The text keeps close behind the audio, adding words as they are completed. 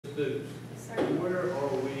Sue, Sir. where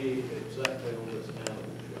are we exactly on this animal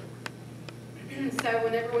show? So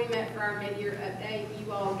whenever we met for our mid-year update,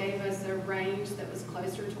 you all gave us a range that was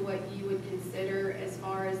closer to what you would consider as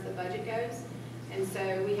far as the budget goes. And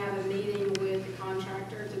so we have a meeting with the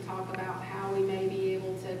contractor to talk about how we may be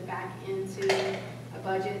able to back into a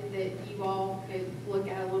budget that you all could look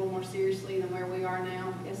at a little more seriously than where we are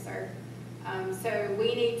now. Yes, sir. So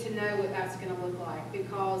we need to know what that's going to look like,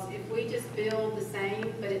 because if we just build the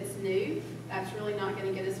same but it's new, that's really not going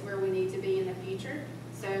to get us where we need to be in the future.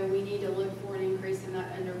 So we need to look for an increase in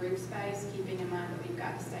that under roof space, keeping in mind that we've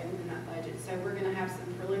got to stay within that budget. So we're going to have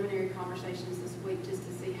some preliminary conversations this week just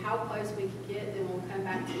to see how close we can get, then we'll come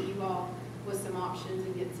back to you all with some options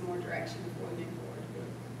and get some more direction before we move forward.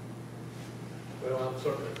 Well, I'm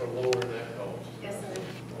certainly for lowering that cost. Yes, sir.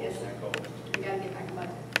 Yes, sir. Cost. We got to get back in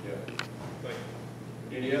budget. Yeah. Thank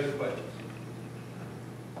you. Any other questions?